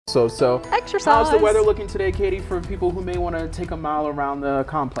So exercise. How's the weather looking today, Katie, for people who may want to take a mile around the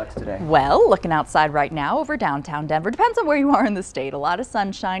complex today? Well, looking outside right now over downtown Denver, depends on where you are in the state. A lot of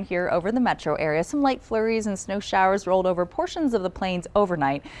sunshine here over the metro area. Some light flurries and snow showers rolled over portions of the plains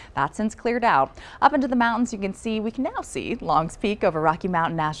overnight. That since cleared out. Up into the mountains, we can now see Long's Peak over Rocky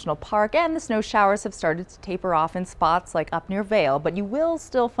Mountain National Park, and the snow showers have started to taper off in spots like up near Vail, but you will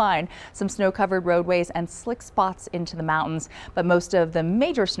still find some snow-covered roadways and slick spots into the mountains. But most of the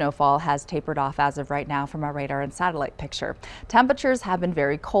major snowfall has tapered off as of right now from our radar and satellite picture. Temperatures have been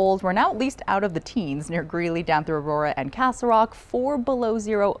very cold. We're now at least out of the teens near Greeley down through Aurora and Castle Rock, 4 below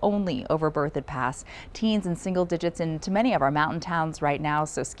zero only over Berthoud Pass. Teens in single digits into many of our mountain towns right now.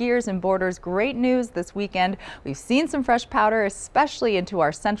 So skiers and boarders, great news this weekend. We've seen some fresh powder, especially into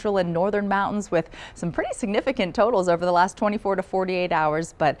our central and northern mountains with some pretty significant totals over the last 24 to 48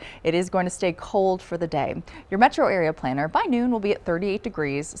 hours, but it is going to stay cold for the day. Your metro area planner by noon will be at 38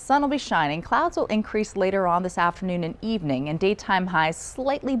 degrees. Sun will be shining. Clouds will increase later on this afternoon and evening, and daytime highs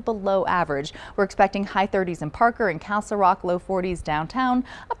slightly below average. We're expecting high 30s in Parker and Castle Rock, low 40s downtown,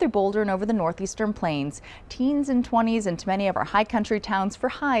 up through Boulder and over the northeastern plains. Teens and 20s into many of our high country towns for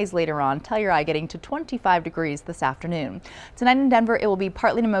highs later on. Telluride getting to 25 degrees this afternoon. Tonight in Denver, it will be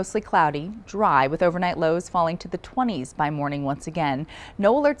partly to mostly cloudy, dry, with overnight lows falling to the 20s by morning once again.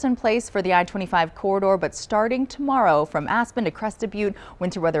 No alerts in place for the I-25 corridor, but starting tomorrow from Aspen to Crested Butte,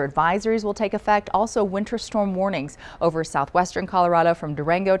 winter weather advisories will take effect. Also, winter storm warnings over southwestern Colorado from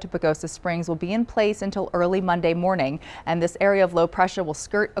Durango to Pagosa Springs will be in place until early Monday morning. And this area of low pressure will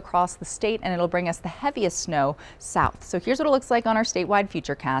skirt across the state, and it'll bring us the heaviest snow south. So here's what it looks like on our statewide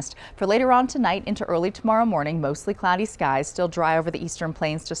futurecast. For later on tonight into early tomorrow morning, mostly cloudy skies, still dry over the eastern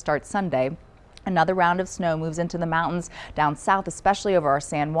plains to start Sunday. Another round of snow moves into the mountains down south, especially over our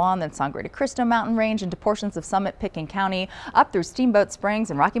San Juan, then Sangre de Cristo mountain range into portions of Summit, Pitkin County, up through Steamboat Springs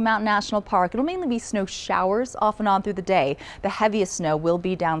and Rocky Mountain National Park. It'll mainly be snow showers off and on through the day. The heaviest snow will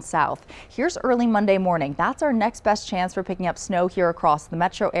be down south. Here's early Monday morning. That's our next best chance for picking up snow here across the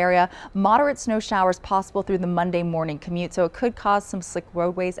metro area. Moderate snow showers possible through the Monday morning commute, so it could cause some slick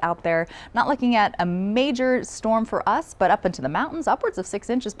roadways out there. Not looking at a major storm for us, but up into the mountains, upwards of 6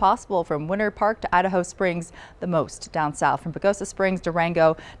 inches possible from Winter Park to Idaho Springs, the most down south from Pagosa Springs,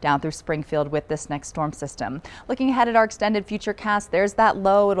 Durango, down through Springfield with this next storm system. Looking ahead at our extended futurecast, there's that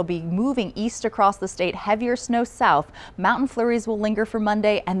low. It'll be moving east across the state, heavier snow south. Mountain flurries will linger for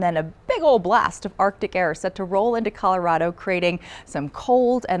Monday, and then a big old blast of Arctic air set to roll into Colorado, creating some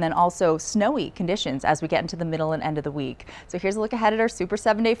cold and then also snowy conditions as we get into the middle and end of the week. So here's a look ahead at our Super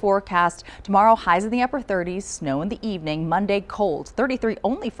 7-day forecast. Tomorrow, highs in the upper 30s, snow in the evening. Monday, cold, 33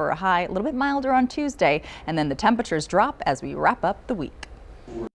 only for a high, a little bit milder on Tuesday, and then the temperatures drop as we wrap up the week.